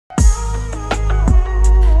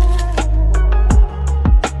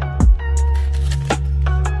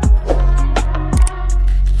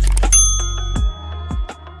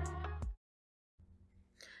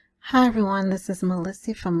Hi everyone, this is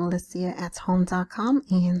Melecia from MeleciaAtHome.com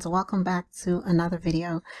and welcome back to another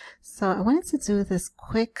video. So I wanted to do this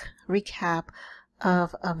quick recap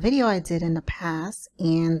of a video I did in the past,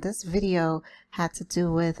 and this video had to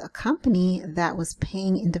do with a company that was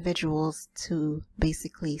paying individuals to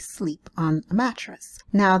basically sleep on a mattress.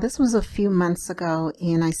 Now this was a few months ago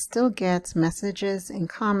and I still get messages and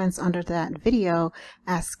comments under that video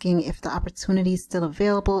asking if the opportunity is still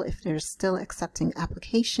available, if they're still accepting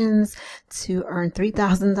applications to earn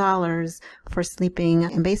 $3,000 for sleeping.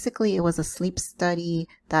 And basically it was a sleep study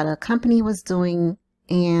that a company was doing,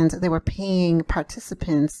 and they were paying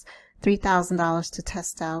participants $3,000 to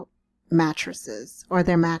test out mattresses or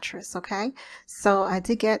their mattress. Okay, so I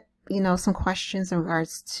did get some questions in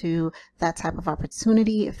regards to that type of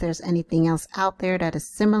opportunity, if there's anything else out there that is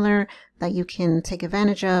similar that you can take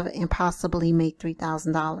advantage of and possibly make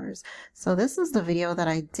 $3,000. So this is the video that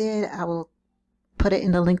I did. I will put it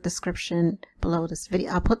in the link description below this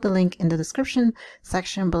video. I'll put the link in the description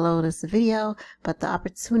section below this video, but the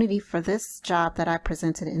opportunity for this job that I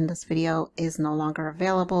presented in this video is no longer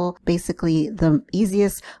available. Basically the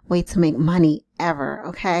easiest way to make money ever,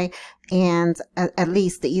 okay? And at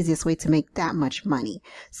least the easiest way to make that much money.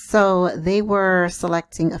 So they were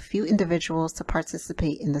selecting a few individuals to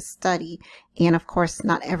participate in the study, and of course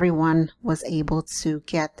not everyone was able to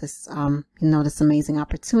get this this amazing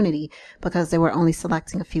opportunity because they were only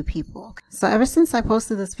selecting a few people. So ever since I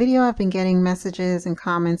posted this video, I've been getting messages and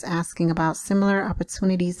comments asking about similar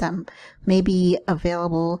opportunities that may be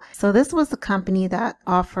available. So this was the company that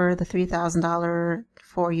offered the $3,000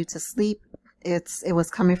 for you to sleep. It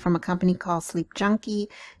was coming from a company called Sleep Junkie.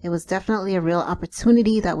 It was definitely a real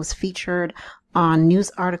opportunity that was featured on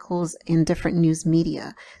news articles in different news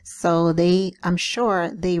media. So I'm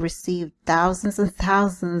sure they received thousands and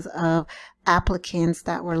thousands of applicants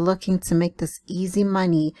that were looking to make this easy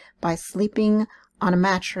money by sleeping on a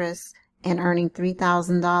mattress and earning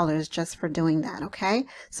 $3,000 just for doing that. Okay,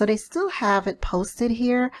 so they still have it posted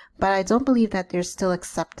here, but I don't believe that they're still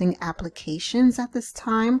accepting applications at this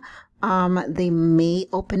time. They may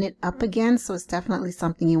open it up again, so it's definitely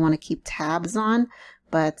something you want to keep tabs on,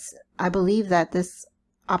 but I believe that this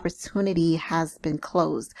opportunity has been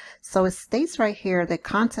closed. So it states right here that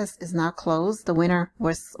contest is now closed. The winner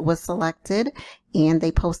was selected, and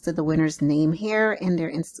they posted the winner's name here in their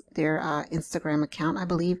Instagram account, I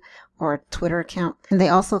believe, or Twitter account. And they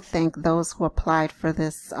also thank those who applied for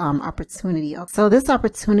this opportunity. So this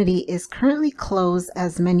opportunity is currently closed,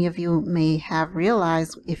 as many of you may have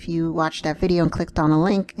realized if you watched that video and clicked on a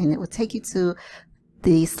link, and it would take you to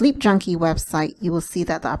the Sleep Junkie website. You will see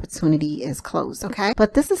that the opportunity is closed. Okay,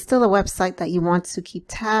 but this is still a website that you want to keep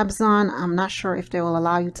tabs on. I'm not sure if they will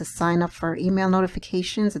allow you to sign up for email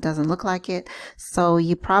notifications. It doesn't look like it, so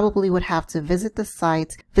you probably would have to visit the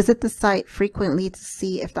site frequently to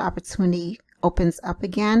see if the opportunity opens up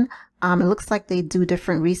again. It looks like they do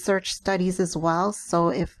different research studies as well. So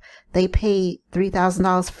if they pay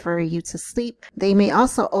 $3,000 for you to sleep, they may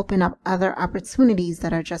also open up other opportunities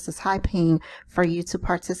that are just as high paying for you to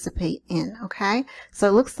participate in. Okay, so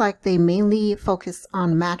it looks like they mainly focus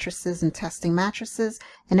on mattresses and testing mattresses,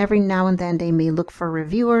 and every now and then they may look for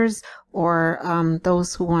reviewers or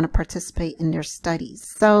those who want to participate in their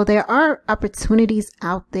studies. So there are opportunities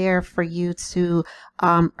out there for you to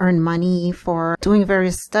earn money for doing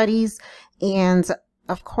various studies. And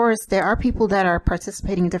of course, there are people that are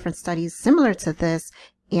participating in different studies similar to this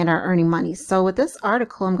and are earning money. So with this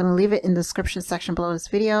article, I'm going to leave it in the description section below this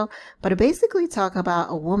video, but it basically talks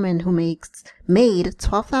about a woman who made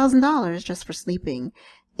 $12,000 just for sleeping.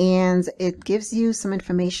 And it gives you some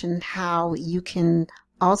information how you can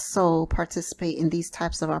also participate in these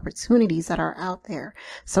types of opportunities that are out there.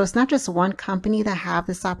 So it's not just one company that have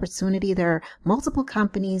this opportunity. There are multiple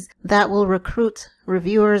companies that will recruit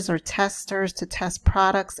reviewers or testers to test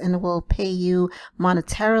products and will pay you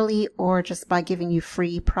monetarily or just by giving you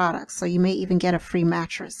free products. So you may even get a free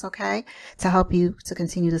mattress, okay, to help you to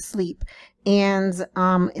continue to sleep. And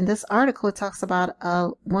in this article, it talks about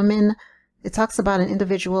a woman. It talks about an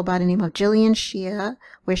individual by the name of Jillian Shea,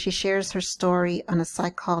 where she shares her story on a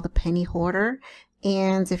site called The Penny Hoarder.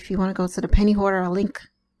 And if you want to go to The Penny Hoarder, I'll link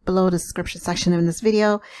below the description section in this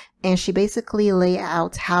video. And she basically lay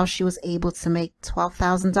out how she was able to make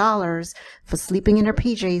 $12,000 for sleeping in her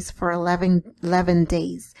PJs for 11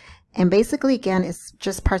 days. And basically, again, it's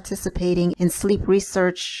just participating in sleep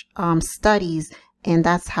research studies, and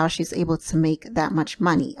that's how she's able to make that much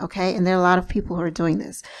money. Okay, and there are a lot of people who are doing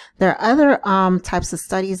this. There are other types of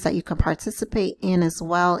studies that you can participate in as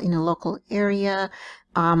well in a local area.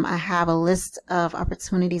 I have a list of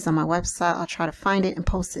opportunities on my website. I'll try to find it and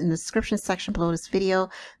post it in the description section below this video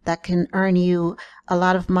that can earn you a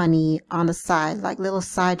lot of money on the side, like little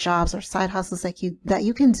side jobs or side hustles that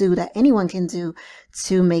you can do, that anyone can do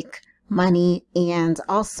to make money and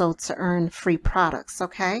also to earn free products.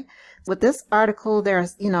 Okay. With this article,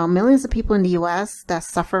 there's, millions of people in the US that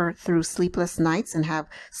suffer through sleepless nights and have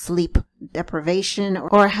sleep deprivation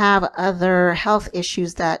or have other health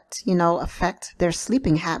issues that, affect their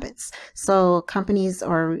sleeping habits. So companies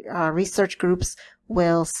or research groups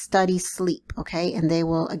will study sleep, okay? And they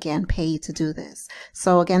will, again, pay you to do this.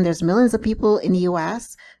 So again, there's millions of people in the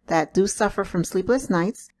US that do suffer from sleepless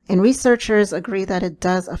nights, and researchers agree that it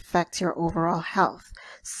does affect your overall health.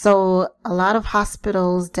 So a lot of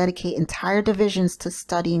hospitals dedicate entire divisions to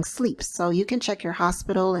studying sleep. So you can check your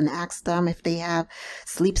hospital and ask them if they have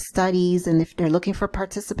sleep studies and if they're looking for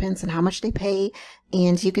participants and how much they pay.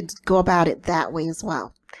 And you could go about it that way as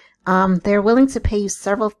well. They're willing to pay you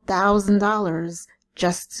several $1,000s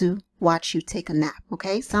just to watch you take a nap.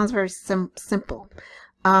 Okay, sounds very simple.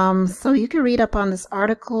 So you can read up on this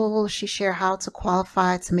article. She shared how to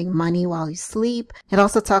qualify to make money while you sleep. It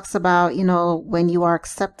also talks about, when you are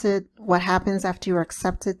accepted, what happens after you are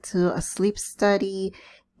accepted to a sleep study,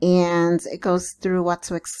 and it goes through what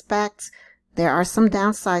to expect. There are some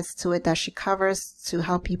downsides to it that she covers to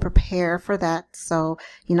help you prepare for that. So,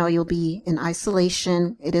 you'll be in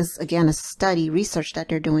isolation. It is, again, a study, research that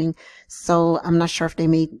they're doing. So I'm not sure if they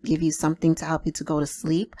may give you something to help you to go to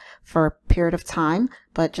sleep for a period of time,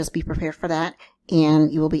 but just be prepared for that.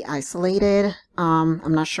 And you will be isolated.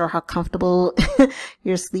 I'm not sure how comfortable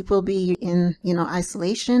your sleep will be in,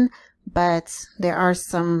 isolation, but there are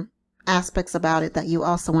some aspects about it that you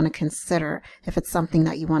also want to consider if it's something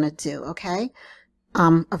that you want to do. Okay.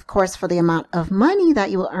 Of course, for the amount of money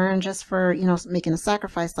that you will earn just for, making a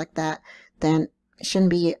sacrifice like that, then it shouldn't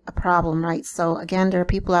be a problem, right? So again, there are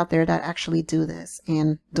people out there that actually do this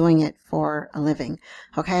and doing it for a living.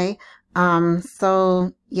 Okay.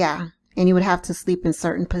 So yeah, and you would have to sleep in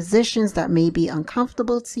certain positions that may be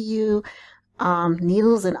uncomfortable to you.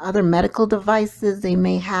 Needles and other medical devices they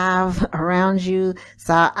may have around you.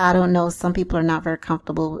 So I don't know. Some people are not very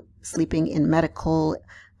comfortable sleeping in medical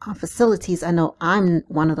facilities. I know I'm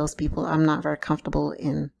one of those people. I'm not very comfortable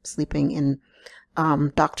in sleeping in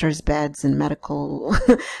doctors' beds and medical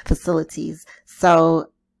facilities.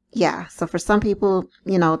 So yeah, so for some people,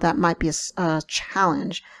 that might be a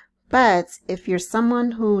challenge. But if you're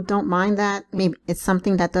someone who don't mind that, maybe it's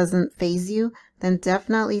something that doesn't faze you, then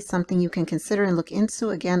definitely something you can consider and look into.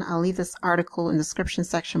 Again, I'll leave this article in the description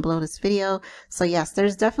section below this video. So yes,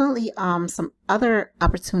 there's definitely some other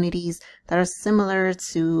opportunities that are similar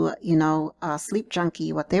to, Sleep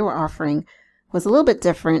Junkie. What they were offering was a little bit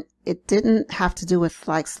different. It didn't have to do with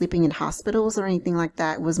like sleeping in hospitals or anything like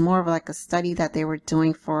that. It was more of like a study that they were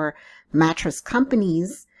doing for mattress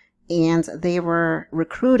companies, and they were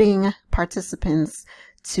recruiting participants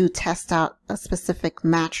to test out a specific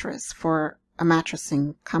mattress for a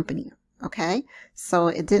mattressing company. Okay. So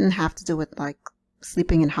it didn't have to do with like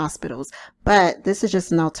sleeping in hospitals, but this is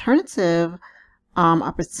just an alternative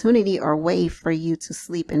opportunity or way for you to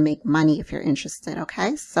sleep and make money if you're interested.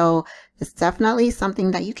 Okay. So it's definitely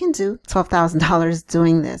something that you can do. $12,000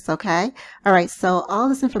 doing this. Okay. All right. So all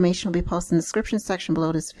this information will be posted in the description section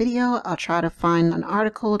below this video. I'll try to find an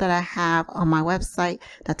article that I have on my website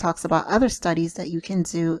that talks about other studies that you can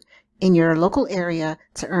do in your local area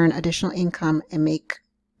to earn additional income and make,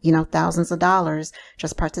 thousands of dollars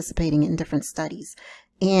just participating in different studies.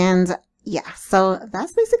 And yeah, so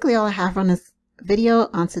that's basically all I have on this video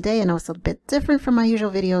on today. I know it's a bit different from my usual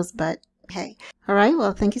videos, but hey. All right.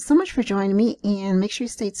 Well, thank you so much for joining me, and make sure you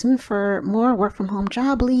stay tuned for more work from home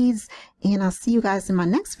job leads, and I'll see you guys in my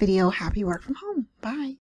next video. Happy work from home. Bye.